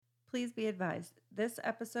Please be advised, this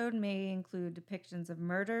episode may include depictions of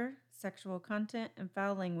murder, sexual content, and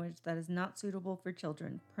foul language that is not suitable for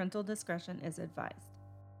children. Parental discretion is advised.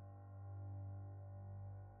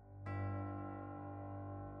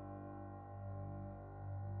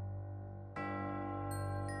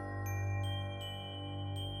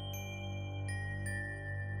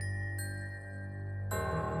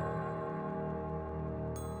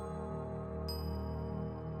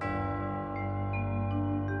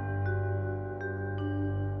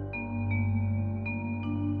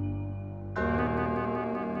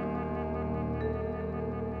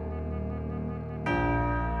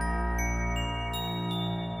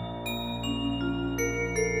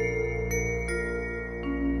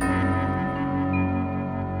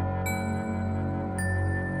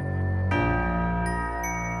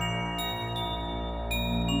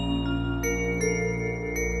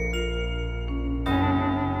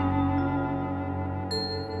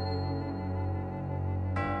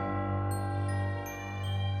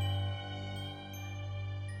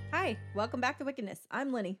 Hi, welcome back to Wickedness.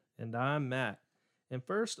 I'm Lenny. And I'm Matt. And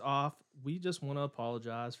first off, we just want to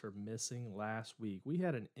apologize for missing last week. We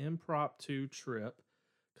had an impromptu trip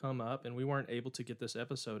come up, and we weren't able to get this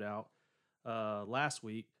episode out last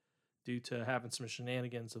week due to having some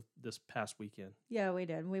shenanigans of this past weekend. Yeah, we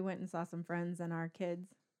did. We went and saw some friends and our kids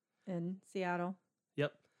in Seattle.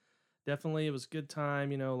 Yep. Definitely, it was a good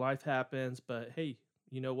time. You know, life happens. But hey,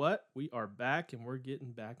 you know what? We are back, and we're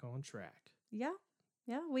getting back on track.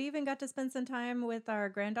 Yeah, we even got to spend some time with our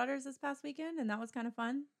granddaughters this past weekend, and that was kind of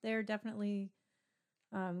fun. They're definitely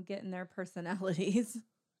getting their personalities.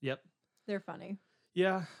 Yep. They're funny.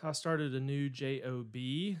 Yeah, I started a new job,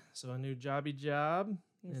 so a new jobby job.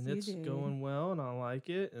 Yes, and it's going well, and I like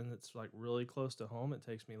it, and it's like really close to home. It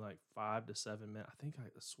takes me like 5 to 7 minutes. I think I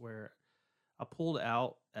swear I pulled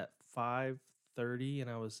out at 5:30, and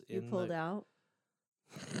I was You pulled out?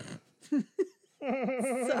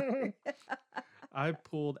 Sorry. I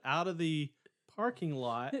pulled out of the parking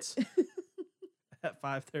lot at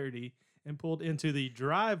 5:30 and pulled into the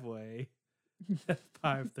driveway at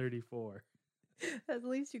 5:34. At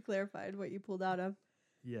least you clarified what you pulled out of.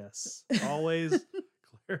 Yes, always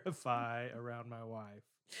clarify around my wife.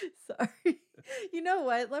 Sorry. You know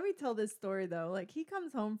what? Let me tell this story though. Like, he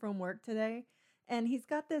comes home from work today and he's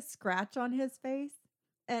got this scratch on his face,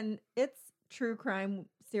 and it's true crime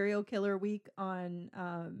serial killer week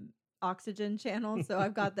on Oxygen channel. So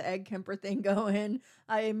I've got the Egg Kemper thing going.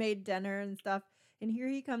 I made dinner and stuff. And here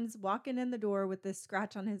he comes walking in the door with this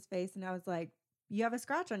scratch on his face. And I was like, "You have a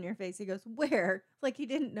scratch on your face." He goes, "Where?" Like, he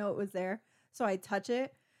didn't know it was there. So I touch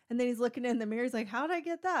it. And then he's looking in the mirror. He's like, "How'd I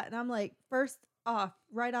get that?" And I'm like, first off,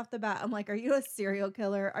 right off the bat, I'm like, "Are you a serial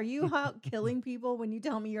killer? Are you out killing people when you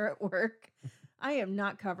tell me you're at work?" I am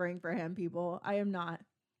not covering for him, people. I am not.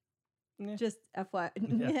 Yeah. Just FYI.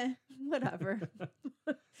 Yeah, whatever.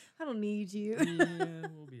 I don't need you. Yeah,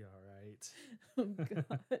 we'll be all right. Oh,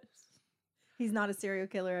 gosh. He's not a serial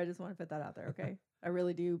killer. I just want to put that out there, okay? I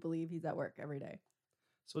really do believe he's at work every day.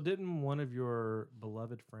 So didn't one of your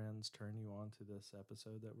beloved friends turn you on to this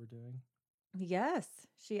episode that we're doing? Yes,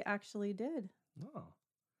 she actually did. Oh.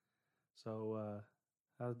 So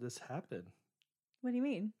how did this happen? What do you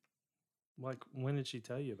mean? Like, when did she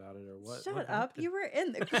tell you about it, or what? Shut what up. happened? You were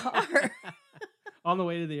in the car. On the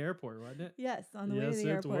way to the airport, wasn't it? Yes, on the way to Yes, the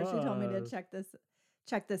it airport. She told me to was.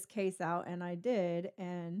 check this case out, and I did,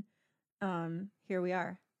 and here we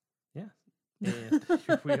are. Yeah. And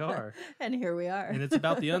here we are. And here we are. And it's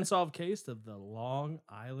about the unsolved case of the Long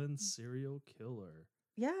Island serial killer.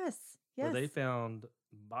 Yes. Where they found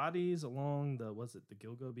bodies along the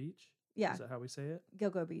Gilgo Beach? Yeah. Is that how we say it?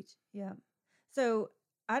 Gilgo Beach. Yeah. So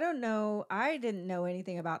I don't know. I didn't know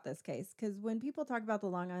anything about this case because when people talk about the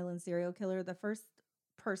Long Island serial killer, the first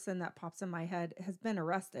person that pops in my head has been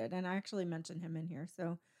arrested. And I actually mentioned him in here.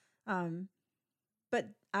 So, but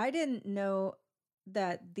I didn't know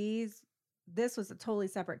that this was a totally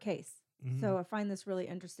separate case. Mm-hmm. So I find this really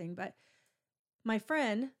interesting. But my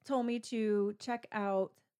friend told me to check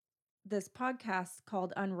out this podcast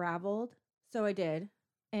called Unraveled. So I did.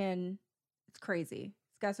 And it's crazy.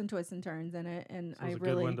 It's got some twists and turns in it. And so it's a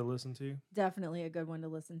good one to listen to. Definitely a good one to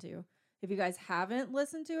listen to. If you guys haven't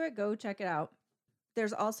listened to it, go check it out.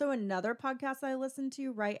 There's also another podcast I listened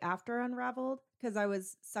to right after Unraveled because I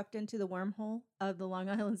was sucked into the wormhole of the Long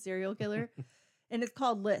Island serial killer. And it's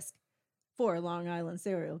called Lisk, for Long Island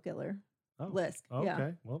serial killer. Oh, Lisk. okay.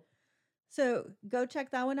 Yeah. Well, so go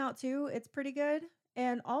check that one out too. It's pretty good.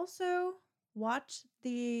 And also watch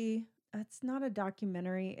it's not a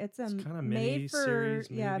documentary. It's kind of made for series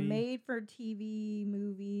movie. made for TV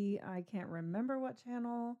movie. I can't remember what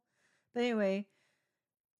channel. But anyway,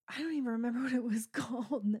 I don't even remember what it was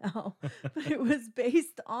called now, but it was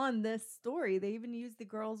based on this story. They even used the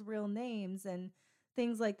girls' real names and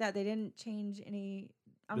things like that. They didn't change any.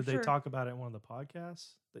 I'm Did they sure. talk about it in one of the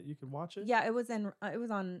podcasts that you could watch it? Yeah, it was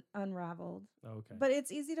on Unraveled. Okay. But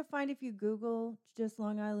it's easy to find if you Google just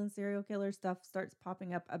Long Island serial killer stuff starts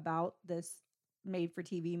popping up about this made for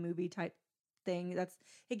TV movie type thing.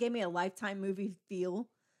 It gave me a Lifetime movie feel,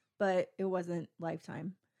 but it wasn't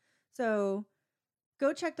Lifetime. So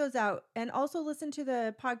go check those out and also listen to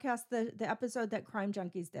the podcast, the episode that Crime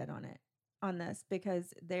Junkies did on this,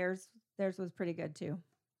 because theirs was pretty good too.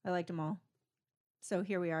 I liked them all. So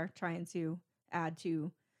here we are trying to add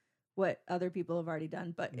to what other people have already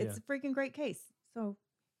done, but it's a freaking great case. So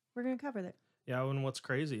we're going to cover that. Yeah. And what's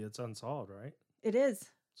crazy, it's unsolved, right? It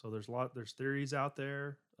is. So there's theories out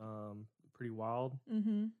there. Pretty wild.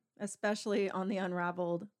 Mm-hmm. Especially on the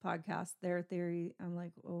Unraveled podcast, their theory. I'm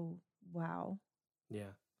like, oh, wow.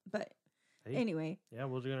 Yeah. But anyway. Yeah.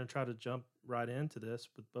 We're going to try to jump right into this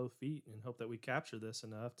with both feet and hope that we capture this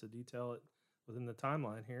enough to detail it within the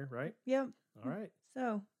timeline here, right? Yep. All right.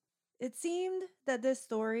 So it seemed that this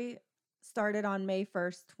story started on May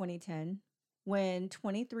 1st, 2010, when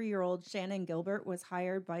 23-year-old Shannon Gilbert was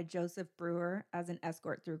hired by Joseph Brewer as an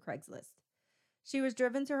escort through Craigslist. She was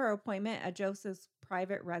driven to her appointment at Joseph's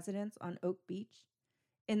private residence on Oak Beach.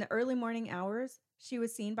 In the early morning hours, she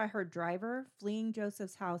was seen by her driver fleeing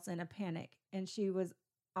Joseph's house in a panic, and she was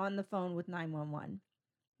on the phone with 911,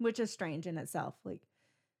 which is strange in itself. Like,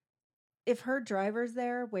 if her driver's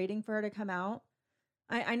there waiting for her to come out,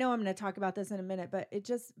 I know I'm going to talk about this in a minute, but it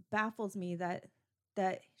just baffles me that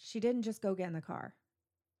she didn't just go get in the car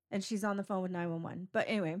and she's on the phone with 911. But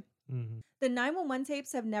anyway, the 911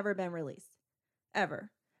 tapes have never been released,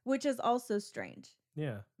 ever, which is also strange.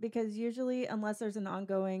 Yeah. Because usually, unless there's an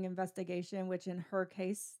ongoing investigation, which in her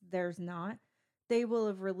case, there's not, they will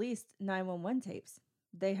have released 911 tapes.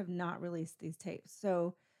 They have not released these tapes.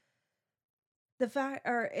 So it's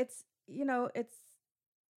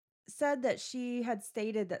said that she had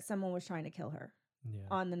stated that someone was trying to kill her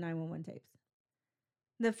on the 911 tapes.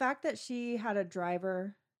 The fact that she had a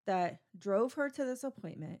driver that drove her to this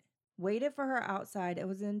appointment, waited for her outside, and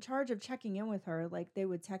was in charge of checking in with her. Like, they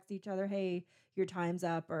would text each other, hey, your time's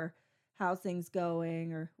up, or how's things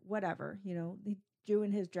going, or whatever,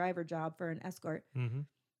 doing his driver job for an escort. Mm-hmm.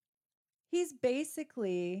 He's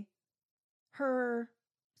basically her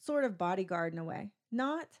sort of bodyguard in a way.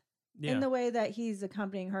 Not in the way that he's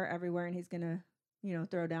accompanying her everywhere and he's going to,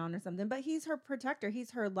 throw down or something, but he's her protector.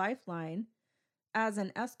 He's her lifeline as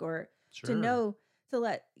an escort to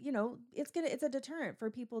let, it's a deterrent for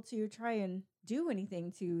people to try and do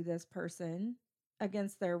anything to this person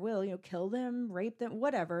against their will, kill them, rape them,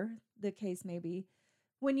 whatever the case may be,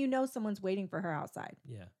 when someone's waiting for her outside.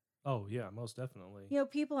 Yeah. Oh yeah, most definitely.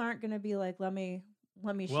 People aren't going to be like, let me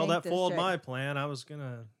well, shank that this foiled chick. My plan. I was going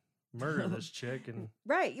to murder this chick and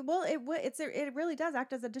right. Well, it really does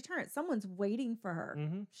act as a deterrent. Someone's waiting for her.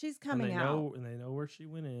 Mm-hmm. She's coming out. And they know where she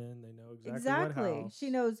went in. They know exactly what house. She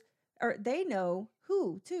knows, or they know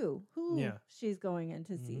who she's going in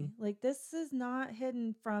to see. Like, this is not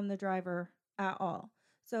hidden from the driver at all.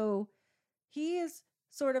 So he is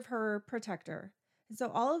sort of her protector. And so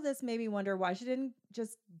all of this made me wonder why she didn't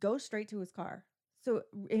just go straight to his car. So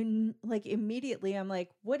immediately I'm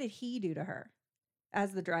like, what did he do to her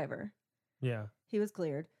as the driver? Yeah. He was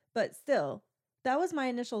cleared. But still, that was my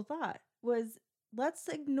initial thought, was let's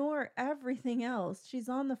ignore everything else. She's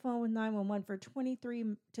on the phone with 911 for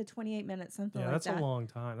 23 to 28 minutes, something like that. Yeah, that's a long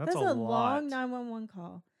time. That's a long 911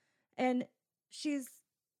 call. And she's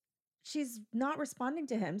not responding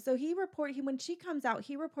to him. So when she comes out,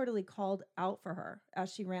 he reportedly called out for her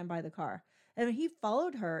as she ran by the car. And he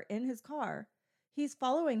followed her in his car. He's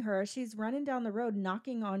following her. She's running down the road,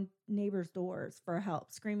 knocking on neighbors' doors for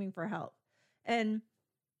help, screaming for help. And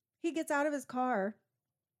he gets out of his car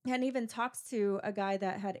and even talks to a guy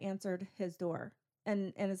that had answered his door.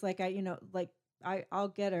 And is like, I'll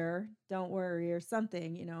get her, don't worry, or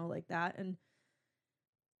something, like that. And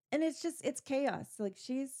it's chaos. Like,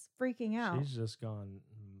 she's freaking out. She's just gone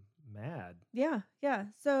mad. Yeah. Yeah.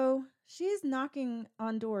 So she's knocking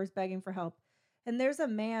on doors, begging for help. And there's a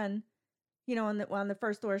man, on the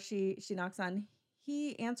first door she knocks on.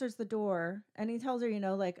 He answers the door and he tells her, I'm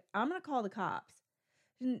going to call the cops.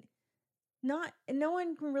 And no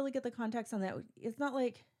one can really get the context on that. It's not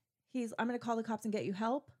like I'm going to call the cops and get you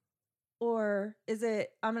help. Or is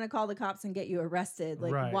it, I'm going to call the cops and get you arrested?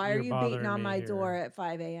 Like, right. Why are you beating on my door at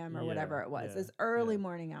 5 a.m. or whatever it was? It's early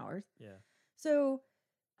morning hours. Yeah. So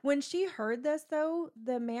when she heard this, though,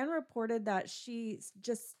 the man reported that she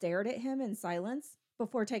just stared at him in silence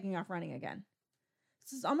before taking off running again.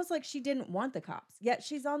 It's almost like she didn't want the cops, yet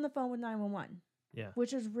she's on the phone with 911, Yeah.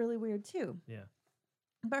 which is really weird too. Yeah.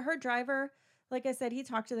 But her driver, like I said, he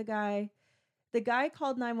talked to the guy. The guy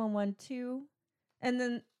called 911 too. And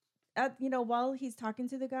then, while he's talking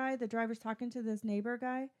to the guy, the driver's talking to this neighbor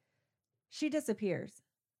guy, she disappears.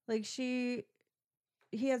 Like he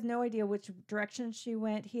has no idea which direction she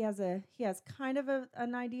went. He has kind of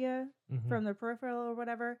an idea from the peripheral or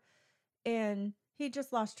whatever. And he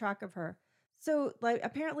just lost track of her. So like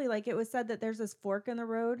apparently like it was said that there's this fork in the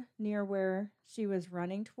road near where she was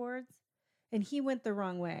running towards, and he went the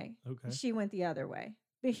wrong way. Okay. She went the other way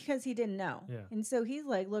because he didn't know. Yeah. And so he's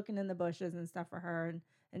like looking in the bushes and stuff for her,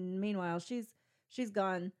 and meanwhile she's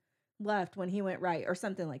gone left when he went right or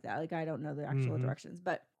something like that. Like I don't know the actual directions,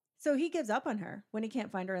 but so he gives up on her when he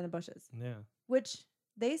can't find her in the bushes. Yeah. Which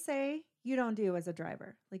they say you don't do as a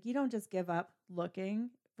driver. Like you don't just give up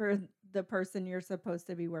looking for the person you're supposed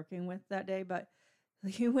to be working with that day. But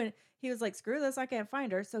he was like, screw this, I can't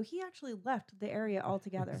find her. So he actually left the area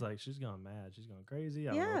altogether. He's like, she's gone mad. She's gone crazy.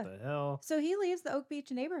 I don't know what the hell. So he leaves the Oak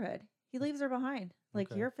Beach neighborhood. He leaves her behind.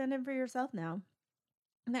 Like, you're fending for yourself now.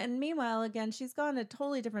 And meanwhile, again, she's gone a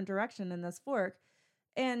totally different direction in this fork.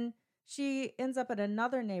 And she ends up at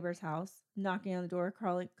another neighbor's house, knocking on the door,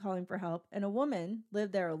 calling for help. And a woman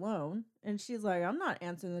lived there alone. And she's like, I'm not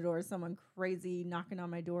answering the door. Someone crazy knocking on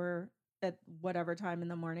my door at whatever time in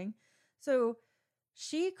the morning. So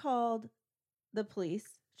she called the police.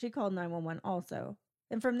 She called 911 also.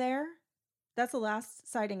 And from there, that's the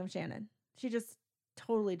last sighting of Shannon. She just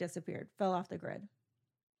totally disappeared, fell off the grid.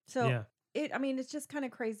 So it's just kind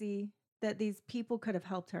of crazy that these people could have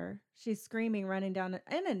helped her. She's screaming, running down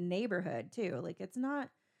in a neighborhood too. Like it's not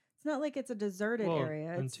like it's a deserted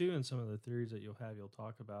area. And too, in some of the theories that you'll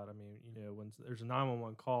talk about, I mean, when there's a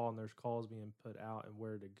 911 call and there's calls being put out and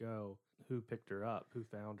where to go, who picked her up, who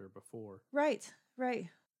found her before. Right.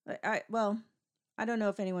 I don't know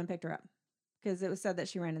if anyone picked her up because it was said that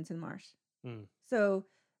she ran into the marsh. So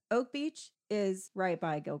Oak Beach is right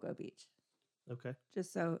by Gilgo Beach. Okay.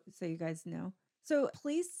 Just so you guys know. So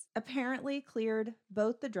police apparently cleared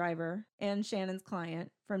both the driver and Shannon's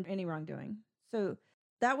client from any wrongdoing. So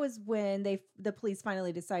that was when the police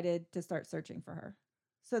finally decided to start searching for her.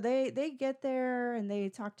 So they get there and they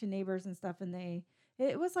talk to neighbors and stuff, and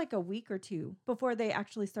it was like a week or two before they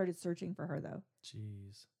actually started searching for her though.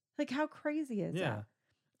 Jeez. Like how crazy is that?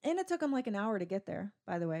 And it took them like an hour to get there,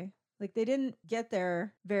 by the way. Like they didn't get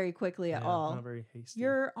there very quickly at all. Not very hasty.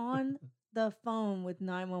 You're on the phone with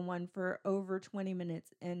 911 for over 20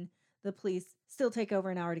 minutes and the police still take over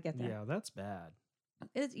an hour to get there. Yeah, that's bad.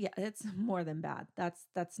 It's more than bad.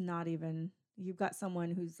 That's not even, you've got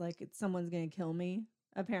someone who's like, someone's going to kill me.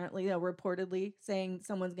 Apparently, reportedly saying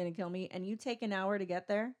someone's going to kill me, and you take an hour to get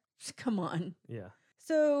there. Come on. Yeah.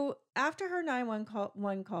 So after her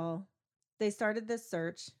 911 call, they started this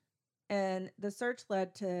search, and the search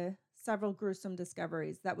led to several gruesome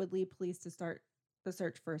discoveries that would lead police to start the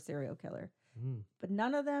search for a serial killer. But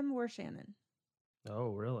none of them were Shannon. Oh,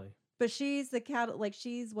 really? But she's the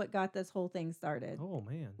she's what got this whole thing started. Oh,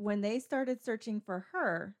 man. When they started searching for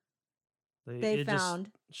her, they found...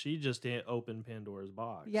 She just opened Pandora's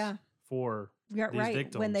box. Yeah. For these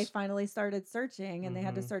victims. When they finally started searching and they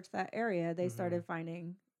had to search that area, they started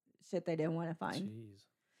finding shit they didn't want to find. Jeez.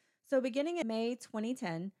 So beginning in May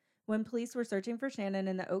 2010, when police were searching for Shannon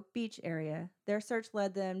in the Oak Beach area, their search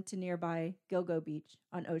led them to nearby Gilgo Beach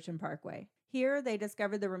on Ocean Parkway. Here, they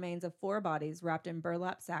discovered the remains of 4 bodies wrapped in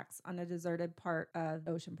burlap sacks on a deserted part of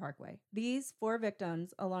Ocean Parkway. These 4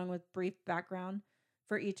 victims, along with brief background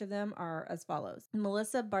for each of them, are as follows.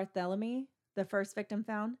 Melissa Barthélemy, the first victim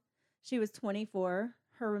found. She was 24.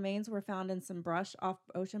 Her remains were found in some brush off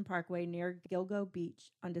Ocean Parkway near Gilgo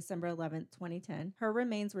Beach on December 11, 2010. Her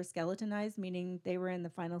remains were skeletonized, meaning they were in the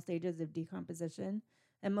final stages of decomposition.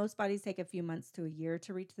 And most bodies take a few months to a year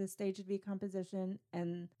to reach this stage of decomposition,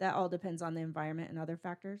 and that all depends on the environment and other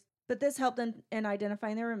factors. But this helped in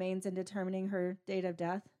identifying the remains and determining her date of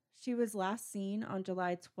death. She was last seen on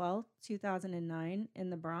July 12, 2009 in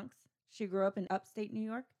the Bronx. She grew up in upstate New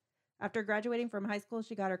York. After graduating from high school,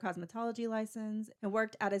 she got her cosmetology license and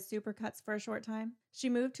worked at a Supercuts for a short time. She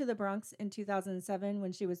moved to the Bronx in 2007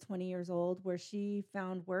 when she was 20 years old, where she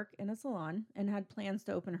found work in a salon and had plans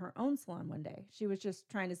to open her own salon one day. She was just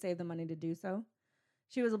trying to save the money to do so.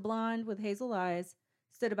 She was a blonde with hazel eyes,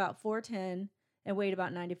 stood about 4'10", and weighed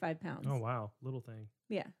about 95 pounds. Oh, wow. Little thing.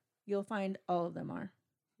 Yeah. You'll find all of them are.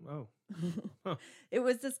 Oh. Huh. It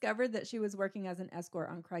was discovered that she was working as an escort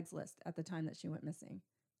on Craigslist at the time that she went missing.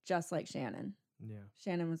 Just like Shannon. Yeah.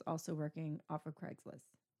 Shannon was also working off of Craigslist.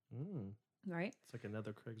 Right? It's like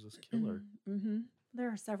another Craigslist killer. There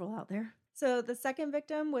are several out there. So the second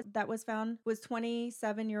victim that was found was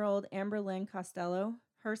 27-year-old Amber Lynn Costello.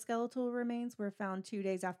 Her skeletal remains were found 2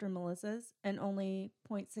 days after Melissa's and only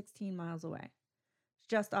 0.16 miles away,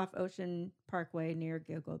 just off Ocean Parkway near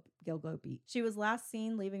Gilgo Beach. She was last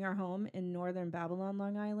seen leaving her home in northern Babylon,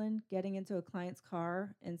 Long Island, getting into a client's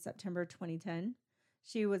car in September 2010.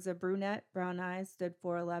 She was a brunette, brown eyes, stood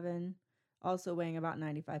 4'11", also weighing about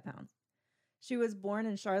 95 pounds. She was born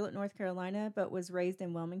in Charlotte, North Carolina, but was raised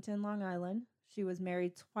in Wilmington, Long Island. She was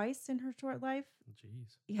married twice in her short life.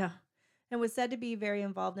 Jeez. Yeah. And was said to be very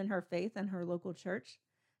involved in her faith and her local church.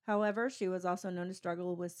 However, she was also known to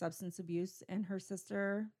struggle with substance abuse, and her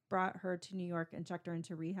sister brought her to New York and checked her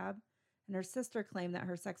into rehab. And her sister claimed that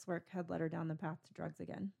her sex work had led her down the path to drugs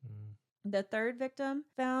again. The third victim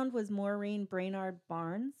found was Maureen Brainard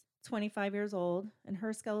Barnes, 25 years old, and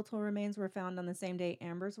her skeletal remains were found on the same day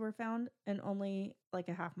Amber's were found and only like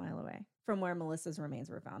a half mile away from where Melissa's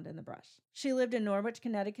remains were found in the brush. She lived in Norwich,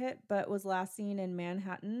 Connecticut, but was last seen in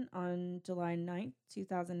Manhattan on July 9th,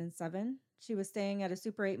 2007. She was staying at a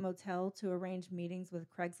Super 8 motel to arrange meetings with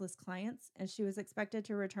Craigslist clients, and she was expected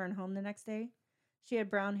to return home the next day. She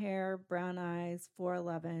had brown hair, brown eyes,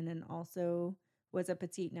 4'11", and also was a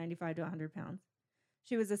petite 95 to 100 pounds.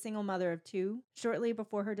 She was a single mother of 2. Shortly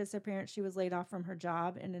before her disappearance, she was laid off from her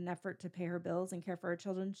job. In an effort to pay her bills and care for her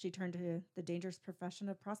children, she turned to the dangerous profession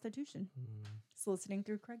of prostitution, soliciting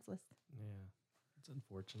through Craigslist. Yeah, it's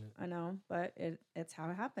unfortunate. I know, but it's how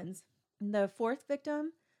it happens. The fourth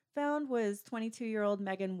victim found was 22-year-old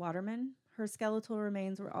Megan Waterman. Her skeletal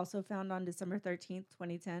remains were also found on December 13th,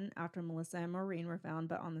 2010, after Melissa and Maureen were found,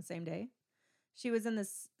 but on the same day. She was in the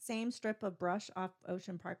same strip of brush off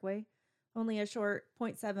Ocean Parkway, only a short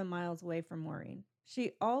 0.7 miles away from Maureen.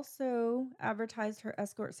 She also advertised her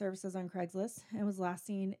escort services on Craigslist and was last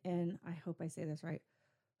seen in, I hope I say this right,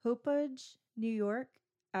 Hopage, New York,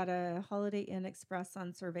 at a Holiday Inn Express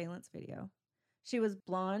on surveillance video. She was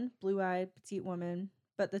blonde, blue-eyed, petite woman,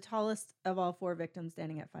 but the tallest of all 4 victims,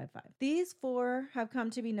 standing at 5'5". These 4 have come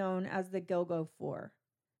to be known as the Gilgo 4.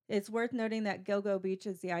 It's worth noting that Gilgo Beach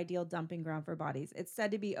is the ideal dumping ground for bodies. It's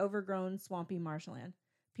said to be overgrown, swampy marshland.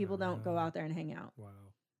 People don't go out there and hang out. Wow.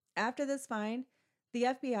 After this find, the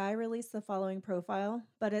FBI released the following profile,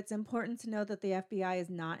 but it's important to know that the FBI is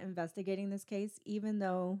not investigating this case, even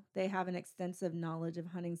though they have an extensive knowledge of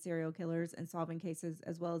hunting serial killers and solving cases,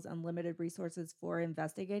 as well as unlimited resources for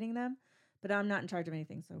investigating them. But I'm not in charge of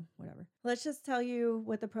anything, so whatever. Let's just tell you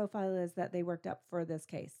what the profile is that they worked up for this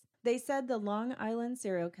case. They said the Long Island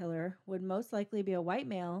serial killer would most likely be a white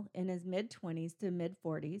male in his mid-20s to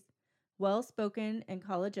mid-40s, well-spoken and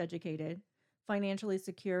college-educated, financially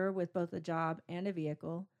secure with both a job and a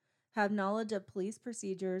vehicle, have knowledge of police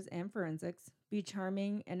procedures and forensics, be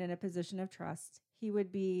charming and in a position of trust. He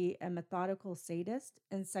would be a methodical sadist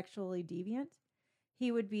and sexually deviant.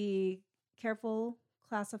 He would be careful,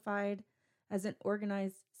 classified as an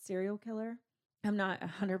organized serial killer. I'm not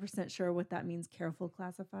 100% sure what that means, careful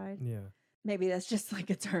classified. Yeah. Maybe that's just like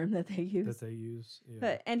a term that they use.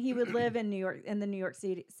 Yeah. And he would live in New York, in the New York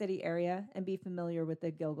City area, and be familiar with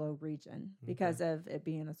the Gilgo region because of it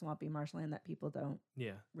being a swampy marshland that people don't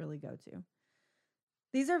really go to.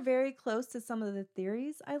 These are very close to some of the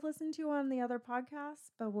theories I listened to on the other podcasts,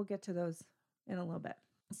 but we'll get to those in a little bit.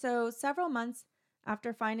 So several months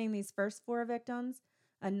after finding these first 4 victims,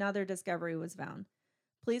 another discovery was found.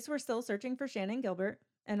 Police were still searching for Shannan Gilbert,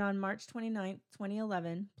 and on March 29,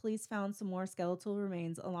 2011, police found some more skeletal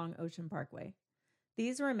remains along Ocean Parkway.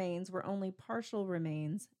 These remains were only partial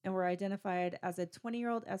remains and were identified as a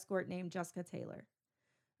 20-year-old escort named Jessica Taylor.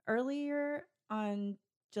 Earlier on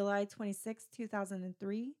July 26,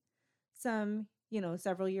 2003,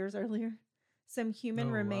 several years earlier, some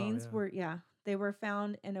human remains were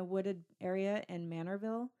found in a wooded area in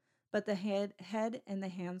Manorville, but the head and the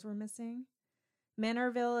hands were missing.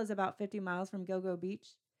 Manorville is about 50 miles from Gilgo Beach,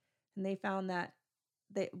 and they found that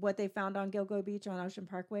what they found on Gilgo Beach on Ocean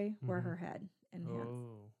Parkway were her head and hands.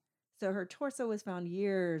 So her torso was found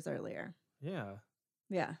years earlier. Yeah.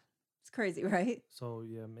 Yeah. It's crazy, right? So,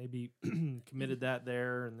 yeah, maybe committed that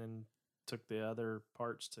there and then took the other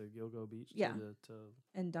parts to Gilgo Beach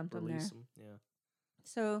and dumped them there. Them. Yeah.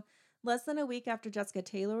 So, less than a week after Jessica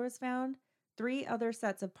Taylor was found, 3 other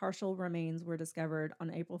sets of partial remains were discovered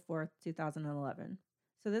on April 4th, 2011.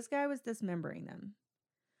 So this guy was dismembering them.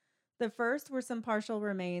 The first were some partial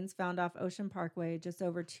remains found off Ocean Parkway, just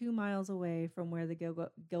over 2 miles away from where the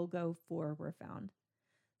Gilgo 4 were found.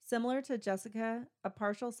 Similar to Jessica, a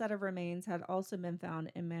partial set of remains had also been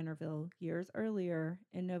found in Manorville years earlier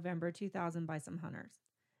in November 2000 by some hunters.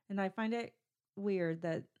 And I find it weird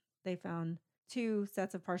that they found 2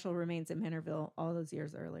 sets of partial remains in Manorville all those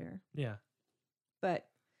years earlier. Yeah. But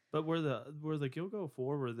were the Gilgo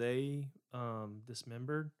 4, were they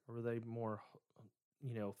dismembered, or were they more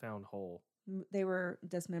found whole? they were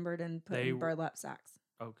dismembered and put They in w- burlap sacks.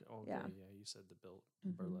 Okay. Yeah. Yeah. You said the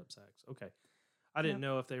Mhm. burlap sacks. Okay. I didn't Yep.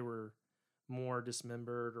 know if they were more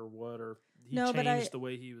dismembered or what, or he No, but changed the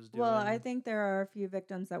way he was doing. Well, I think there are a few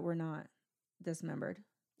victims that were not dismembered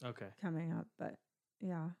Okay. coming up, but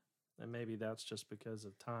yeah. And maybe that's just because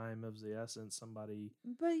of time of the essence. Somebody.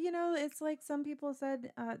 But it's like some people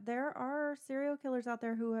said there are serial killers out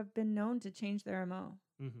there who have been known to change their MO.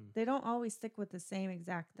 Mm-hmm. They don't always stick with the same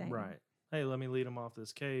exact thing. Right. Hey, let me lead them off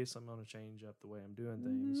this case. I'm going to change up the way I'm doing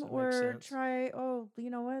things. It makes Or sense. try, you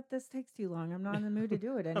know what? This takes too long. I'm not in the mood to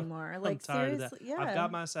do it anymore. I'm Like, tired seriously, of that. yeah. I've got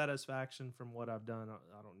my satisfaction from what I've done.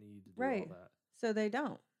 I don't need to do all that. So they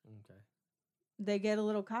don't. Okay. They get a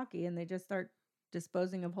little cocky and they just start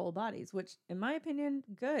disposing of whole bodies, which, in my opinion,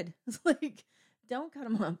 good. It's like, don't cut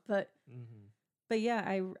them up. But yeah,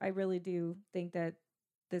 I really do think that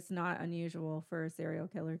it's not unusual for a serial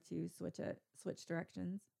killer to switch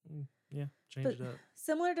directions. Yeah, change it up.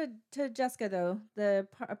 Similar to Jessica, though,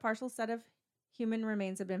 a partial set of human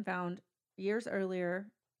remains had been found years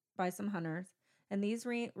earlier by some hunters, and these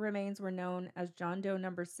remains were known as John Doe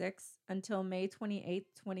number 6 until May 28,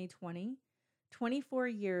 2020.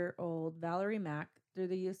 24-year-old Valerie Mack, through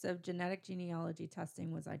the use of genetic genealogy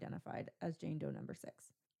testing, was identified as Jane Doe number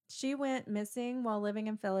 6. She went missing while living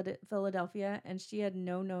in Philadelphia, and she had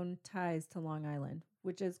no known ties to Long Island,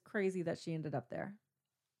 which is crazy that she ended up there.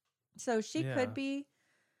 So she could be,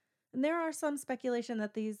 and there are some speculation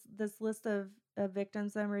that this list of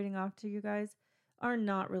victims that I'm reading off to you guys are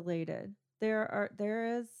not related.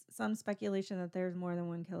 There is some speculation that there's more than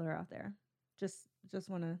one killer out there. Just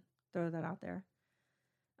want to throw that out there.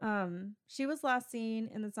 She was last seen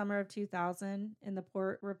in the summer of 2000 in the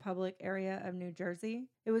Port Republic area of New Jersey.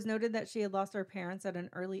 It was noted that she had lost her parents at an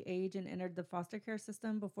early age and entered the foster care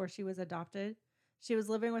system before she was adopted. She was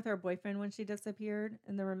living with her boyfriend when she disappeared,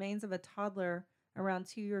 and the remains of a toddler around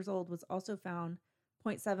 2 years old was also found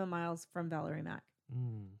 0.7 miles from Valerie Mack.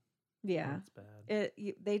 Yeah. That's bad.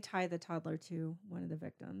 They tie the toddler to one of the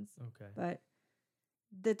victims. Okay. But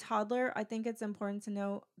the toddler, I think it's important to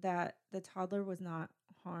note that the toddler was not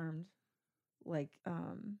harmed, like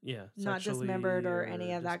not dismembered or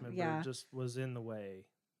any of that. Yeah, just was in the way.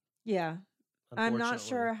 Yeah, I'm not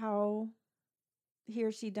sure how he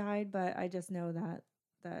or she died, but I just know that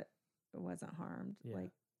it wasn't harmed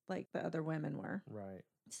like the other women were. Right.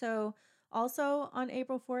 So also on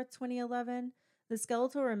April 4th, 2011, the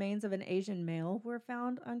skeletal remains of an Asian male were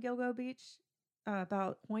found on Gilgo Beach,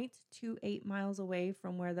 about 0.28 miles away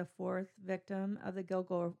from where the fourth victim of the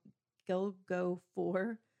Gilgo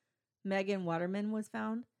 4, Megan Waterman, was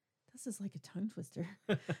found. This is like a tongue twister.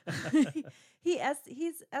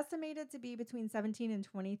 He's estimated to be between 17 and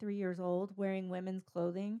 23 years old, wearing women's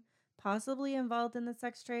clothing, possibly involved in the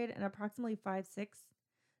sex trade, and approximately 5'6".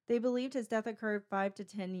 They believed his death occurred 5 to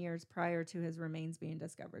 10 years prior to his remains being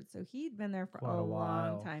discovered. So he'd been there for a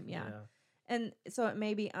long time. Yeah. And so it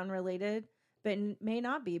may be unrelated, but it may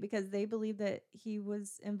not be, because they believe that he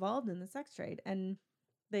was involved in the sex trade. And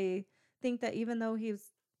they think that even though he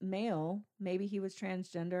was male, maybe he was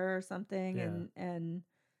transgender or something. Yeah. And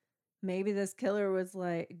maybe this killer was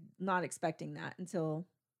like not expecting that until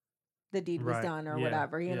the deed was done or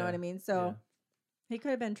whatever. You know what I mean? So he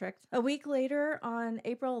could have been tricked. A week later, on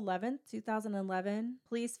April 11th, 2011,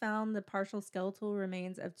 police found the partial skeletal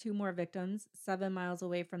remains of 2 more victims 7 miles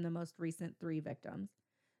away from the most recent 3 victims.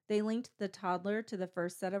 They linked the toddler to the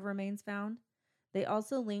first set of remains found. They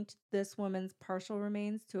also linked this woman's partial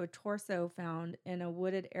remains to a torso found in a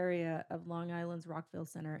wooded area of Long Island's Rockville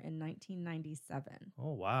Center in 1997.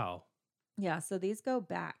 Oh, wow. Yeah, so these go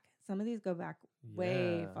back. Some of these go back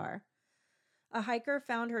way far. A hiker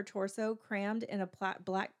found her torso crammed in a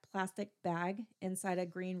black plastic bag inside a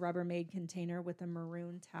green Rubbermaid container with a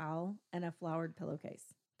maroon towel and a flowered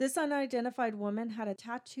pillowcase. This unidentified woman had a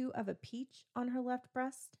tattoo of a peach on her left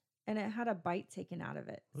breast, and it had a bite taken out of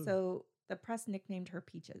it. Ooh. So the press nicknamed her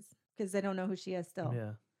Peaches because they don't know who she is still.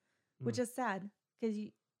 Yeah. Which is sad, because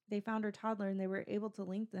they found her toddler and they were able to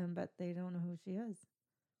link them, but they don't know who she is.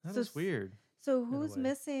 That's weird. So who's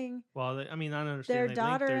missing? Well, I understand their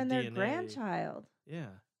daughter and their grandchild. Yeah.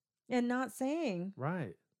 And not saying.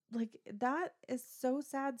 Right. Like, that is so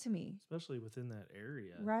sad to me. Especially within that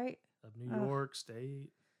area. Right. Of New York State.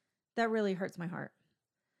 That really hurts my heart.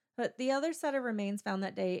 But the other set of remains found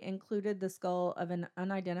that day included the skull of an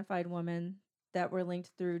unidentified woman that were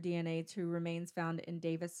linked through DNA to remains found in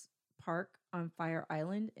Davis Park on Fire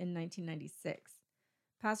Island in 1996.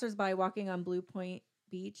 Passersby walking on Blue Point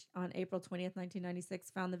Beach on April 20th,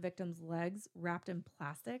 1996, found the victim's legs wrapped in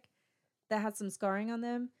plastic that had some scarring on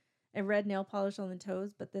them and red nail polish on the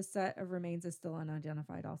toes, but this set of remains is still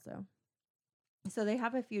unidentified also. So they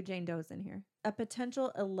have a few Jane Does in here. A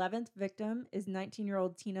potential 11th victim is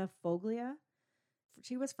 19-year-old Tina Foglia.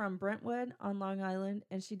 She was from Brentwood on Long Island,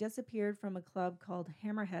 and she disappeared from a club called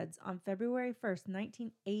Hammerheads on February 1st,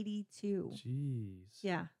 1982. Jeez.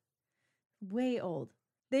 Yeah. Way old.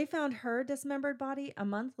 They found her dismembered body a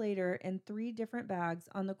month later in 3 different bags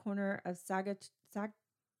on the corner of Sagticos.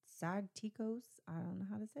 I don't know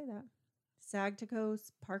how to say that.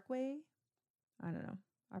 Sagticos Parkway. I don't know.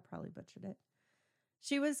 I probably butchered it.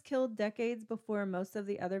 She was killed decades before most of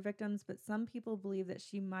the other victims, but some people believe that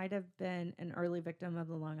she might have been an early victim of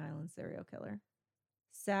the Long Island serial killer.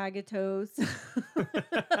 Sagatos.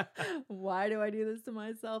 Why do I do this to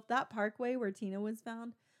myself? That parkway where Tina was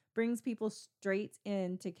found brings people straight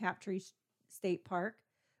into Captree State Park,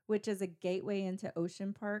 which is a gateway into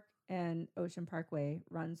Ocean Park, and Ocean Parkway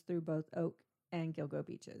runs through both Oak and Gilgo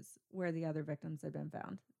beaches, where the other victims had been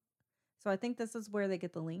found. So I think this is where they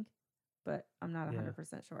get the link, but I'm not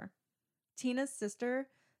 100% sure. Tina's sister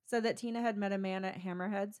said that Tina had met a man at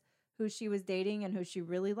Hammerheads who she was dating and who she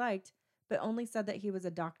really liked, but only said that he was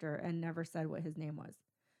a doctor and never said what his name was,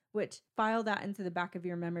 which file that into the back of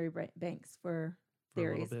your memory banks for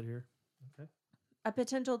theories. A little bit here. Okay. A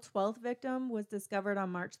potential 12th victim was discovered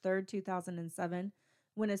on March 3rd, 2007,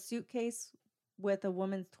 when a suitcase with a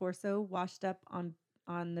woman's torso washed up on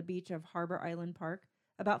the beach of Harbor Island Park,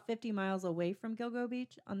 about 50 miles away from Gilgo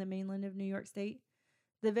Beach on the mainland of New York State.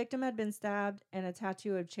 The victim had been stabbed and a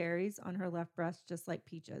tattoo of cherries on her left breast, just like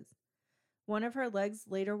Peaches. One of her legs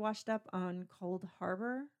later washed up on Cold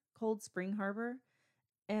Spring Harbor,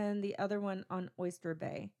 and the other one on Oyster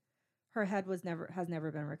Bay. Her head has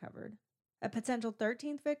never been recovered. A potential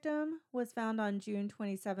 13th victim was found on June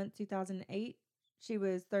 27, 2008. She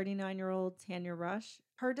was 39-year-old Tanya Rush.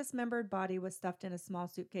 Her dismembered body was stuffed in a small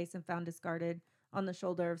suitcase and found discarded on the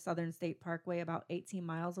shoulder of Southern State Parkway about 18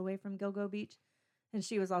 miles away from Gilgo Beach, and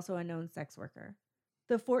she was also a known sex worker.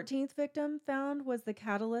 The 14th victim found was the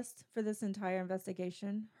catalyst for this entire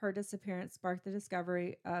investigation. Her disappearance sparked the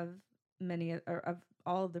discovery of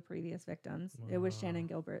all of the previous victims. Wow. It was Shannan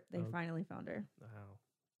Gilbert. They finally found her.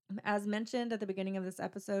 Wow. As mentioned at the beginning of this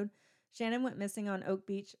episode, Shannan went missing on Oak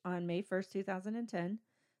Beach on May 1st, 2010.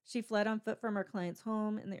 She fled on foot from her client's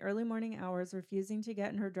home in the early morning hours, refusing to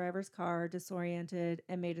get in her driver's car, disoriented,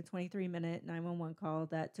 and made a 23-minute 911 call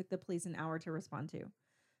that took the police an hour to respond to.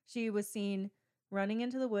 She was seen running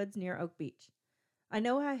into the woods near Oak Beach. I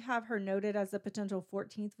know I have her noted as the potential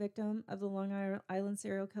 14th victim of the Long Island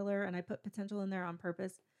serial killer, and I put potential in there on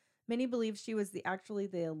purpose. Many believe she was actually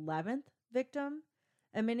the 11th victim,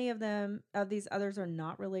 and many of these others are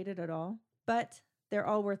not related at all, but they're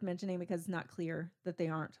all worth mentioning because it's not clear that they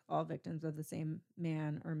aren't all victims of the same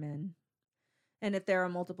man or men. And if there are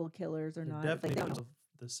multiple killers or not. Definitely of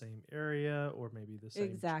the same area or maybe the same,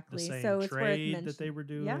 exactly. the same so trade that they were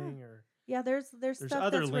doing. Yeah, there's stuff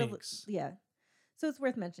other that's links. So it's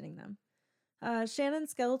worth mentioning them.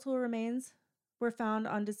 Shannan's skeletal remains were found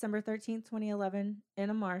on December 13th, 2011 in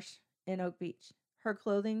a marsh in Oak Beach. Her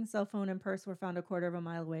clothing, cell phone, and purse were found a quarter of a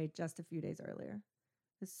mile away just a few days earlier.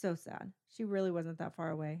 It's so sad. She really wasn't that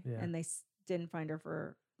far away, and they didn't find her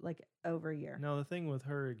for like over a year. No, the thing with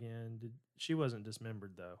her again, she wasn't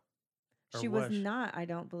dismembered though. She was not, I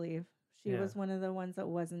don't believe. She was one of the ones that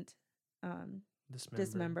wasn't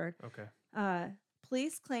dismembered. Okay.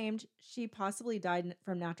 Police claimed she possibly died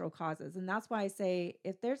from natural causes, and that's why I say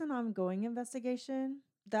if there's an ongoing investigation,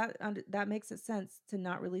 that makes it sense to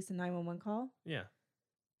not release a 911 call. Yeah.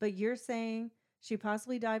 But you're saying she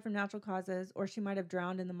possibly died from natural causes, or she might have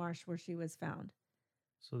drowned in the marsh where she was found.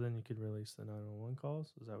 So then you could release the 911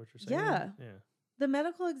 calls? Is that what you're saying? Yeah. Yeah. The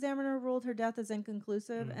medical examiner ruled her death as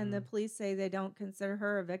inconclusive, and the police say they don't consider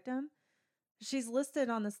her a victim. She's listed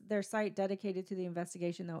on their site dedicated to the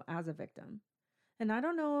investigation, though, as a victim. And I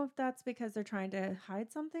don't know if that's because they're trying to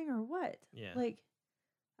hide something or what. Yeah. Like,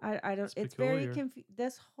 I don't. It's very confusing.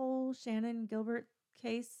 This whole Shannan Gilbert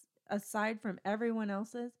case, aside from everyone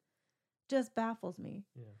else's, just baffles me.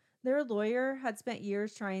 Yeah. Their lawyer had spent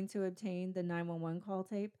years trying to obtain the 911 call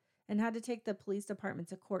tape and had to take the police department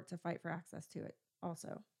to court to fight for access to it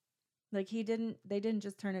also. Like they didn't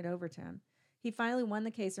just turn it over to him. He finally won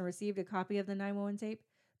the case and received a copy of the 911 tape,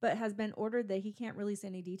 but has been ordered that he can't release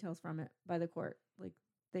any details from it by the court. Like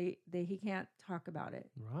he can't talk about it.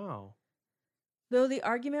 Wow. Though the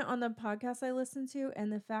argument on the podcast I listened to,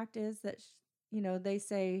 and the fact is that they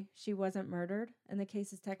say she wasn't murdered and the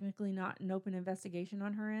case is technically not an open investigation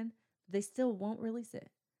on her end, they still won't release it.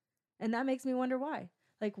 And that makes me wonder why.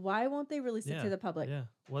 Like, why won't they release it to the public? Yeah.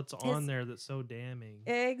 What's on there that's so damning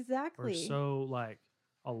or Exactly. so like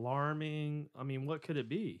alarming? I mean, what could it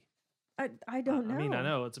be? I don't know. I mean, I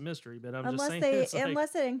know it's a mystery, but I'm unless just saying they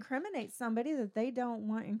unless it incriminates somebody that they don't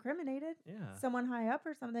want incriminated, yeah. someone high up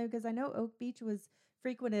or something. Because I know Oak Beach was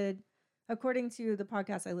frequented, according to the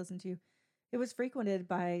podcast I listened to, it was frequented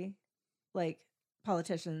by like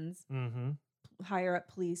politicians, higher up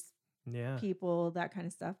police people, that kind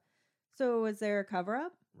of stuff. So was there a cover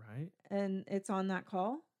up? Right. And it's on that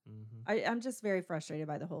call. I'm just very frustrated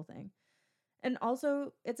by the whole thing. And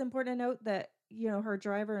also, it's important to note that, her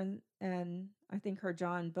driver and I think her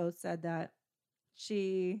John both said that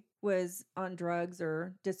she was on drugs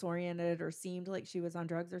or disoriented or seemed like she was on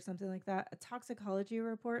drugs or something like that. A toxicology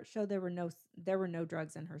report showed there were no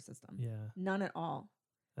drugs in her system. Yeah. None at all.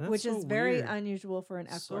 Which is very unusual for an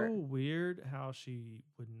escort. So weird how she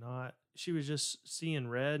was just seeing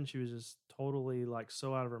red and she was just totally like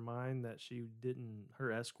so out of her mind that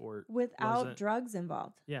her escort without drugs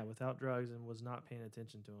involved. Yeah, without drugs, and was not paying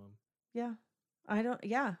attention to him. Yeah.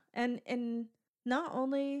 And not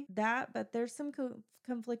only that, but there's some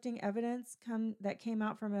conflicting evidence that came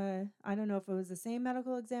out from I don't know if it was the same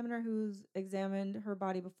medical examiner who's examined her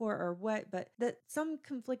body before or what, but that some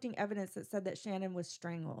conflicting evidence that said that Shannon was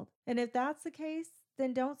strangled. And if that's the case,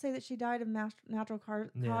 then don't say that she died of natural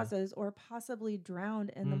causes or possibly drowned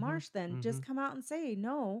in the marsh. Then just come out and say,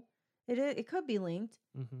 no, it could be linked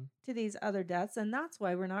to these other deaths. And that's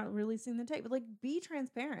why we're not releasing the tape. But like, be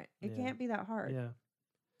transparent. It can't be that hard. Yeah.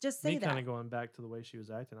 Just say that. Kind of going back to the way she was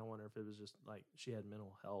acting, I wonder if it was just like she had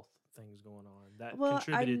mental health things going on that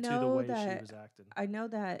contributed to the way she was acting. I know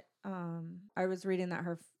that I was reading that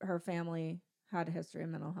her family had a history of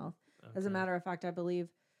mental health. Okay. As a matter of fact, I believe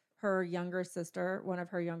her younger sister, one of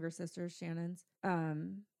her younger sisters, Shannon's,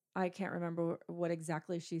 I can't remember what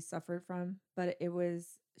exactly she suffered from, but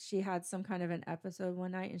she had some kind of an episode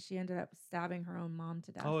one night and she ended up stabbing her own mom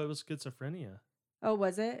to death. Oh, it was schizophrenia. Oh,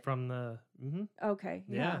 was it? From the... Okay,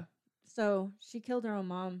 yeah. So she killed her own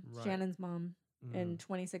mom, right. Shannon's mom, in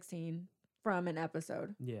 2016 from an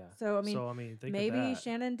episode. Yeah. So, I mean think maybe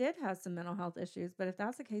Shannon did have some mental health issues, but if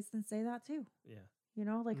that's the case, then say that too. Yeah.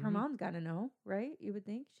 Her mom's got to know, right? You would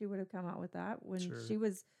think she would have come out with that when she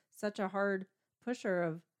was such a hard pusher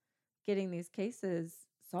of getting these cases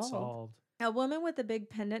solved. A woman with a big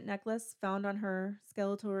pendant necklace found on her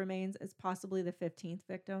skeletal remains is possibly the 15th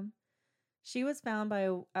victim. She was found by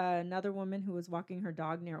another woman who was walking her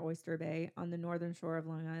dog near Oyster Bay on the northern shore of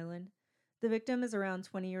Long Island. The victim is around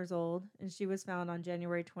 20 years old, and she was found on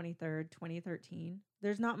January 23rd, 2013.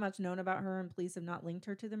 There's not much known about her, and police have not linked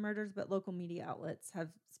her to the murders, but local media outlets have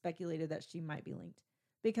speculated that she might be linked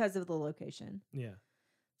because of the location. Yeah.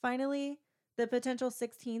 Finally, the potential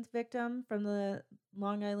 16th victim from the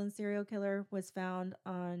Long Island serial killer was found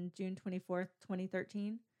on June 24th,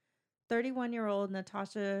 2013. 31-year-old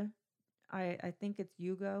Natasha... I think it's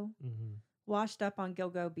Hugo, washed up on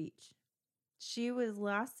Gilgo Beach. She was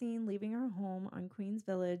last seen leaving her home on Queens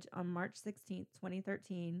Village on March 16th,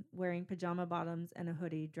 2013, wearing pajama bottoms and a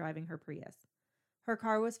hoodie, driving her Prius. Her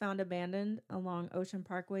car was found abandoned along Ocean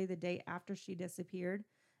Parkway the day after she disappeared,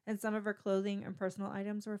 and some of her clothing and personal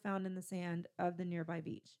items were found in the sand of the nearby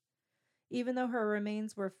beach. Even though her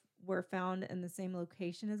remains were found in the same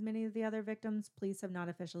location as many of the other victims, police have not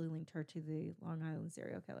officially linked her to the Long Island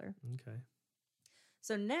serial killer. Okay.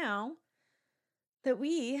 So now that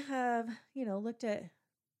we have, looked at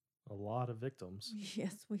a lot of victims.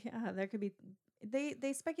 Yes, we have. There could be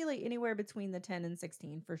they speculate anywhere between the 10 and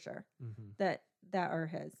 16 for sure that are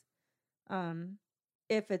his.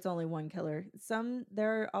 If it's only one killer.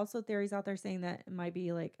 There are also theories out there saying that it might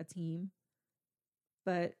be like a team.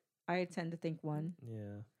 But I tend to think one.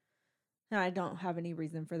 Yeah. And I don't have any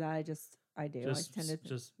reason for that. I do. I tend to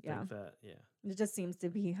think that. Yeah. It just seems to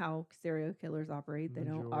be how serial killers operate. They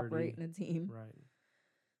don't operate in a team. Right.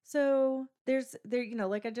 So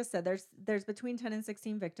like I just said, there's between 10 and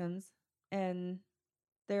 16 victims, and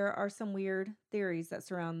there are some weird theories that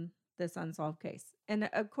surround this unsolved case. And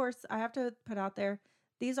of course, I have to put out there,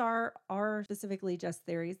 these are specifically just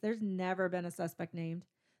theories. There's never been a suspect named.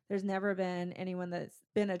 There's never been anyone that's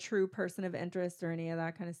been a true person of interest or any of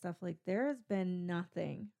that kind of stuff. Like, there has been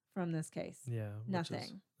nothing from this case. Yeah.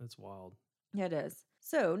 Nothing. It's wild. It is.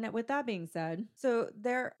 So with that being said,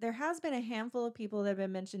 there has been a handful of people that have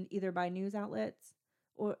been mentioned either by news outlets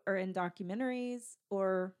or in documentaries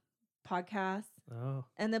or podcasts. Oh.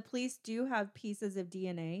 And the police do have pieces of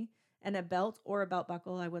DNA and a belt or a belt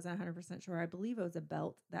buckle. I wasn't 100% sure. I believe it was a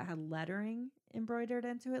belt that had lettering embroidered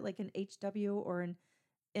into it, like an HW or an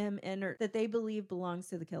MN, or that they believe belongs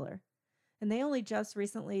to the killer. And they only just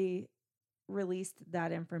recently released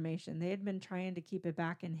that information. They had been trying to keep it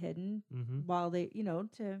back and hidden while they,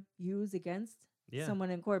 to use against someone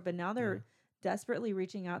in court. But now they're desperately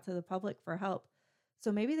reaching out to the public for help.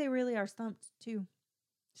 So maybe they really are stumped too.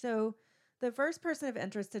 So the first person of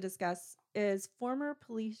interest to discuss is former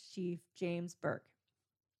police chief James Burke.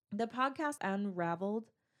 The podcast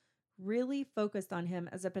Unraveled really focused on him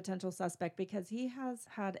as a potential suspect because he has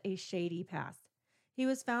had a shady past. He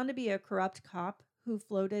was found to be a corrupt cop who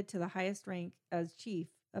floated to the highest rank as chief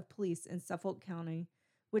of police in Suffolk County,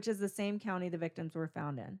 which is the same county the victims were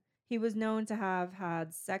found in. He was known to have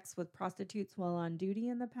had sex with prostitutes while on duty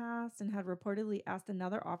in the past and had reportedly asked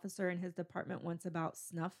another officer in his department once about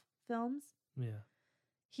snuff films. Yeah.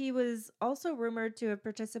 He was also rumored to have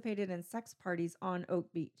participated in sex parties on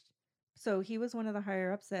Oak Beach. So he was one of the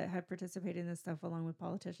higher ups that had participated in this stuff along with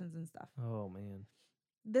politicians and stuff. Oh, man.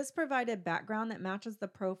 This provided background that matches the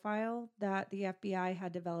profile that the FBI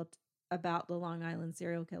had developed about the Long Island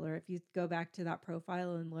serial killer. If you go back to that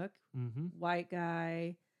profile and look, white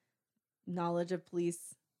guy, knowledge of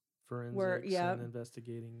police, forensics and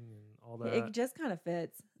investigating and all that. It just kind of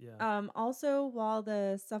fits. Yeah. Also, while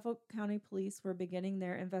the Suffolk County Police were beginning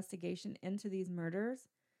their investigation into these murders,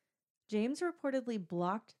 James reportedly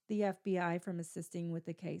blocked the FBI from assisting with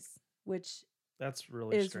the case, which that's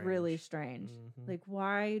really is really strange. Like,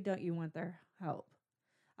 why don't you want their help?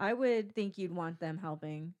 I would think you'd want them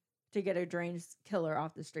helping to get a deranged killer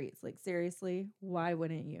off the streets. Like, seriously, why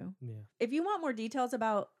wouldn't you? Yeah. If you want more details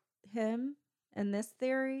about him and this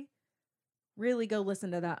theory, really go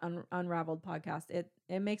listen to that Unraveled podcast.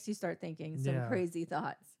 It makes you start thinking some crazy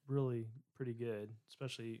thoughts. Really pretty good,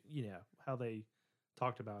 especially, how they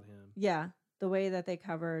talked about him. Yeah, the way that they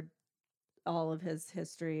covered all of his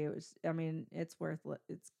history. It's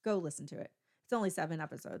go listen to it. It's only 7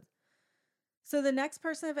 episodes. So the next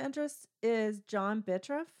person of interest is John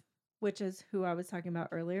Bitroff, which is who I was talking about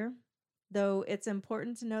earlier. Though it's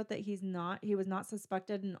important to note that he was not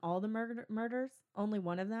suspected in all the murders, only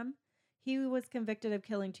one of them. He was convicted of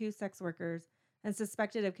killing 2 sex workers and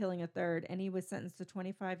suspected of killing a third, and he was sentenced to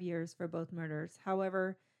 25 years for both murders.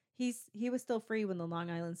 However, he was still free when the Long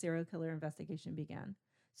Island serial killer investigation began.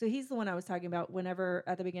 So he's the one I was talking about whenever,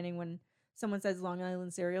 at the beginning, when someone says Long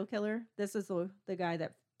Island serial killer, this is the guy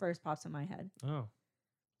that first pops in my head. Oh.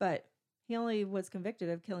 But he only was convicted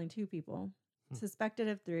of killing 2 people, suspected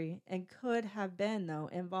of 3, and could have been, though,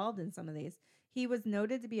 involved in some of these. He was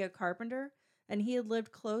noted to be a carpenter, and he had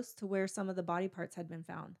lived close to where some of the body parts had been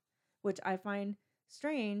found, which I find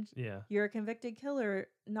strange. Yeah. You're a convicted killer,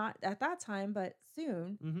 not at that time, but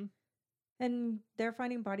soon. And they're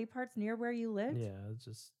finding body parts near where you lived. Yeah,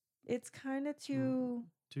 it's kind of too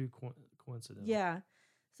coincidental. Yeah.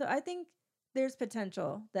 So I think there's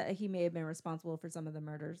potential that he may have been responsible for some of the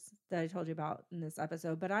murders that I told you about in this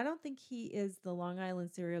episode, but I don't think he is the Long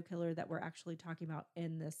Island serial killer that we're actually talking about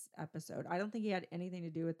in this episode. I don't think he had anything to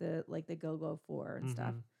do with the Go-Go 4 and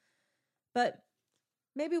stuff. But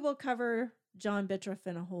maybe we'll cover John Bitroff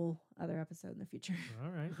in a whole other episode in the future. All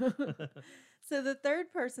right. So the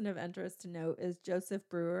third person of interest to note is Joseph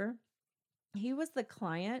Brewer. He was the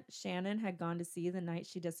client Shannon had gone to see the night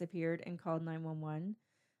she disappeared and called 911.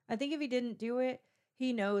 I think if he didn't do it,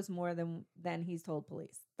 he knows more than he's told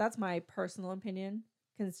police. That's my personal opinion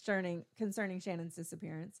concerning Shannon's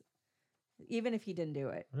disappearance. Even if he didn't do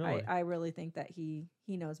it, really? I really think that he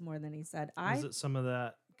knows more than he said. Is it some of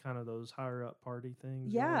that kind of those higher up party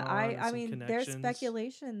things? Yeah, I mean, there's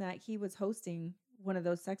speculation that he was hosting one of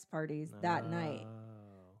those sex parties that night,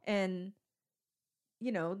 and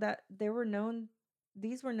that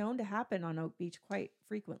these were known to happen on Oak Beach quite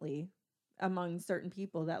frequently among certain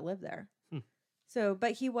people that live there. So,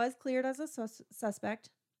 but he was cleared as a suspect.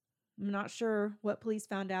 I'm not sure what police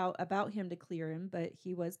found out about him to clear him, but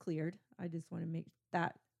he was cleared. I just want to make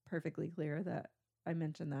that perfectly clear that I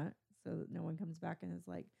mentioned that so that no one comes back and is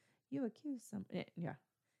like, you accused someone. Yeah,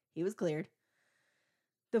 he was cleared.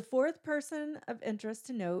 The fourth person of interest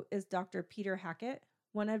to note is Dr. Peter Hackett,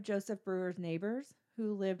 one of Joseph Brewer's neighbors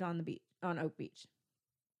who lived on Oak Beach.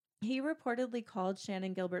 He reportedly called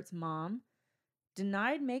Shannon Gilbert's mom,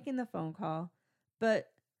 denied making the phone call,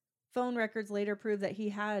 but phone records later proved that he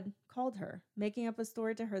had called her, making up a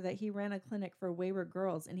story to her that he ran a clinic for wayward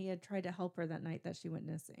girls and he had tried to help her that night that she went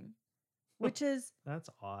missing, which is that's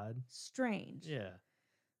odd. Strange. Yeah.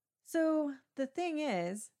 So the thing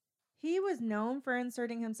is, he was known for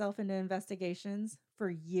inserting himself into investigations for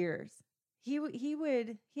years. He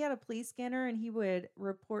had a police scanner and he would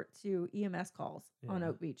report to EMS calls on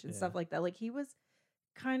Oak Beach and stuff like that. Like he was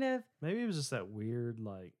kind of, maybe it was just that weird,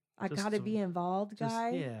 like, I gotta be involved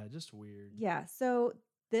guy. Just weird. Yeah. So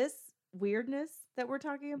this weirdness that we're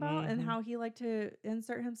talking about and Mhm. how he liked to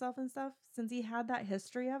insert himself and stuff, since he had that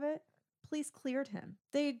history of it, police cleared him.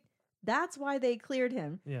 That's why they cleared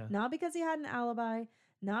him. Yeah. Not because he had an alibi,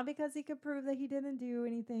 not because he could prove that he didn't do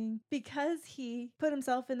anything, because he put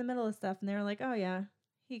himself in the middle of stuff and they were like, "Oh yeah,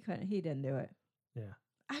 he didn't do it." Yeah.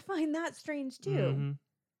 I find that strange too. Mhm.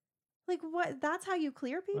 Like, what? That's how you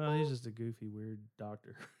clear people? Well, he's just a goofy, weird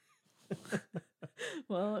doctor.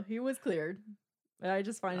 Well, he was cleared. I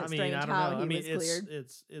just find it I mean, strange I don't how know. he I mean, was cleared.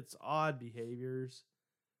 it's odd behaviors.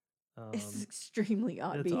 It's extremely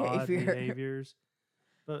odd It's odd behavior. behaviors.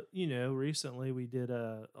 But recently we did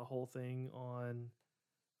a whole thing on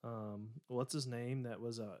what's his name? That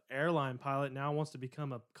was a airline pilot. Now wants to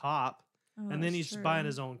become a cop, Oh, and then that's he's buying true.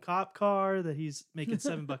 his own cop car that he's making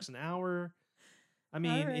 $7 an hour. I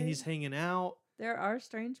mean, and he's Alright. hanging out. There are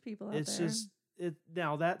strange people out It's there. just it.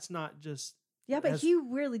 Now that's not just Yeah, but as he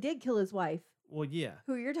really did kill his wife. well, yeah.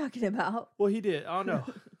 Who you're talking about? Well, he did. Oh no,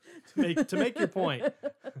 to make your point,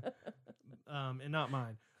 and not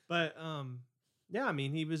mine. But yeah. I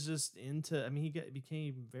mean, he was just into. I mean,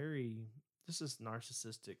 became very just this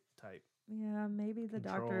narcissistic type. Yeah, maybe the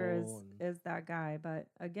doctor Control is that guy, but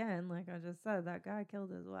again, like I just said, that guy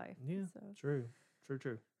killed his wife. Yeah, So. true.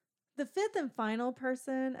 The fifth and final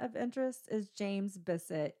person of interest is James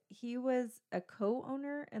Bissett. He was a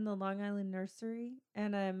co-owner in the Long Island Nursery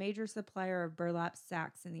and a major supplier of burlap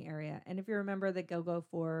sacks in the area. And if you remember, the Go-Go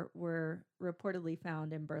 4 were reportedly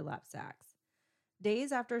found in burlap sacks.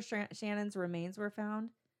 Days after Shannon's remains were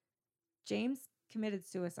found, James committed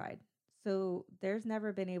suicide. So there's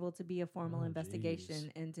never been able to be a formal Oh,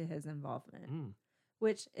 investigation into his involvement, Mm.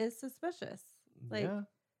 which is suspicious. Like, Yeah,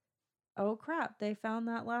 oh crap, they found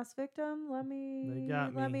that last victim. Let got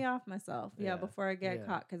me me. off myself. Yeah, Yeah, before I get yeah.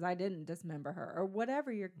 caught, because I didn't dismember her or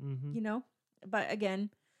whatever Mm-hmm. you know. But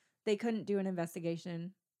again, they couldn't do an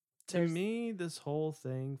investigation. To me, this whole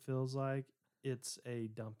thing feels like it's a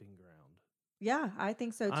dumping ground. Yeah, I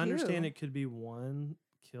think so too. I understand it could be one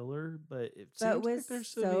killer, but it But seems with like there's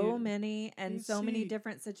so many and you so many see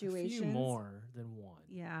different a situations. few more than one.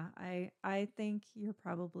 Yeah, I think you're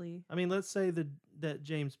probably I mean, let's say that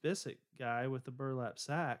James Bissett guy with the burlap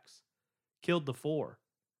sacks killed the 4.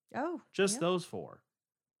 Just yeah. those 4.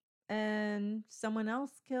 And someone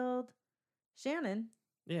else killed Shannon.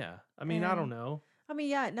 Yeah. I mean, I don't And- know. I mean,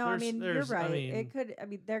 yeah, no, I mean, you're there's- I right. mean- It could. I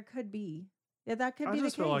mean, there could be. Yeah, that could I be the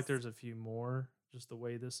just case. feel like there's a few more, just the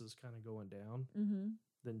way this is kind of going down, Mm-hmm.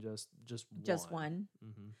 than just Just one.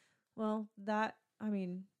 Mm-hmm. Well, I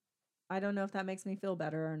mean, I don't know if that makes me feel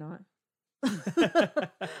better or not.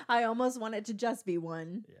 I almost want it to just be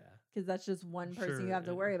one, Yeah. because that's just one person Sure, you have to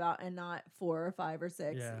and- worry about, and not 4 or 5 or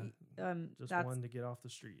 6. Yeah. Just that's one to get off the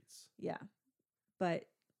streets. yeah. But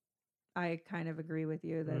I kind of agree with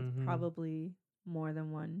you that it's Mhm. probably more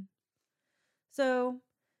than one. So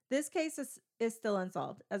this case is still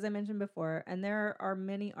unsolved, as I mentioned before, and there are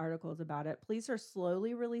many articles about it. Police are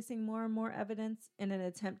slowly releasing more and more evidence in an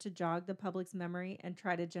attempt to jog the public's memory and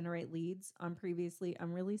try to generate leads on previously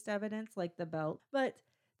unreleased evidence like the belt. But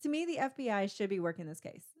to me, the FBI should be working this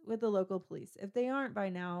case with the local police. If they aren't by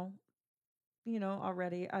now,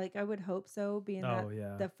 already, I would hope so, being that Oh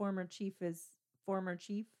yeah. the former chief is former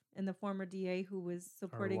chief and the former DA who was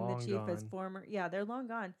supporting the long chief as gone. former. Yeah, they're long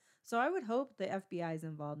gone. So I would hope the FBI is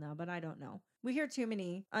involved now, but I don't know. We hear too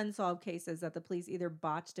many unsolved cases that the police either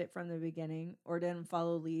botched it from the beginning or didn't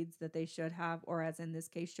follow leads that they should have, or as in this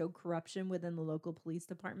case, showed corruption within the local police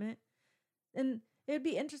department. And it would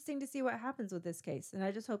be interesting to see what happens with this case. And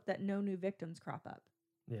I just hope that no new victims crop up.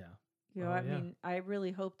 Yeah. I yeah. mean, I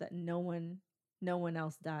really hope that no one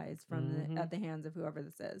else dies from at the hands of whoever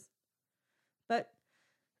this is. But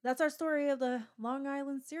that's our story of the Long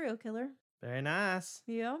Island serial killer. Very nice.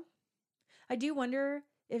 Yeah. I do wonder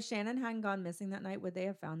if Shannon hadn't gone missing that night, would they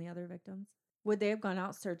have found the other victims? Would they have gone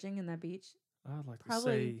out searching in that beach? I'd like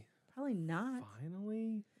Probably- to say Probably not.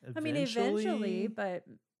 finally. I mean, eventually, but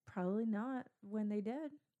probably not when they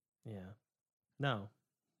did. Yeah. No.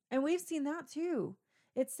 And we've seen that too.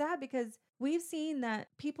 It's sad because we've seen that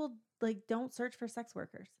people don't search for sex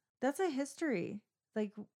workers. That's a history.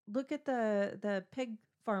 Like, look at the pig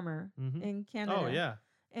farmer Mhm. in Canada. Oh yeah.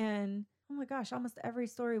 And oh my gosh, almost every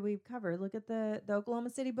story we've covered. Look at the Oklahoma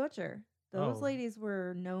City butcher. Those Oh. ladies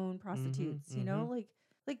were known prostitutes, you know?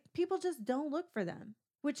 Like people just don't look for them,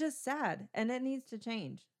 which is sad, and it needs to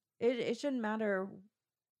change. It shouldn't matter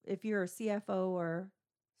if you're a CFO or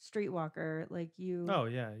streetwalker, like you Oh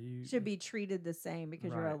yeah. You should be treated the same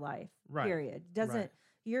because you're Right. alive. Right. Period. Doesn't Right.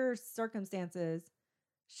 your circumstances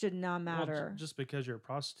should not Well, matter. just because you're a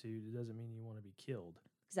prostitute, it doesn't mean you want to be killed.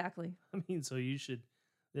 Exactly. I mean, so you should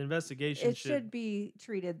The investigation It should be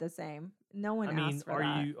treated the same. No one I mean, asked for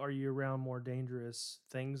that. are you around more dangerous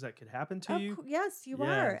things that could happen to Of you? yes, you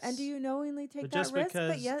are. And do Yes. you knowingly take But that just risk? But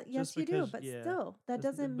because yes, you do. But yeah, still, that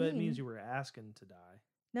doesn't but it means mean you were asking to die.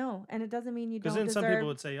 no, and it doesn't mean you Because don't then some people deserve.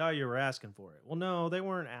 would say, "Oh, you were asking for it." Well, no, they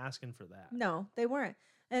weren't asking for that. No, they weren't.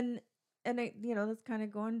 And that's kind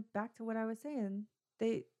of going back to what I was saying.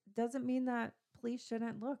 They doesn't mean that police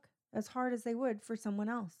shouldn't look as hard as they would for someone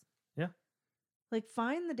else. Yeah. Like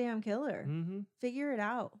find the damn killer. Mm-hmm. Figure it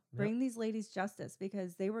out. Yep. Bring these ladies justice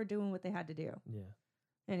because they were doing what they had to do. Yeah.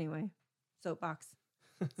 Anyway, soapbox.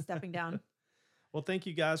 Stepping down. Well, thank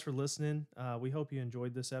you guys for listening. We hope you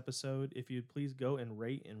enjoyed this episode. If you'd please go and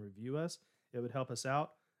rate and review us, it would help us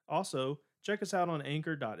out. Also, check us out on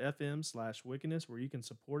anchor.fm/wickedness where you can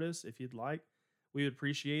support us if you'd like. We would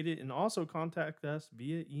appreciate it. And also contact us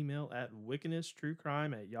via email at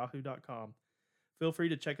wickednesstruecrime@yahoo.com. Feel free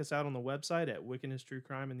to check us out on the website at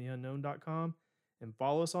wickednesstruecrimeandtheunknown.com and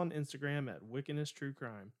follow us on Instagram at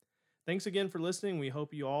wickednesstruecrime. Thanks again for listening. We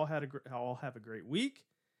hope you all have a great week,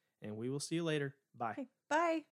 and we will see you later. Bye. Okay, bye.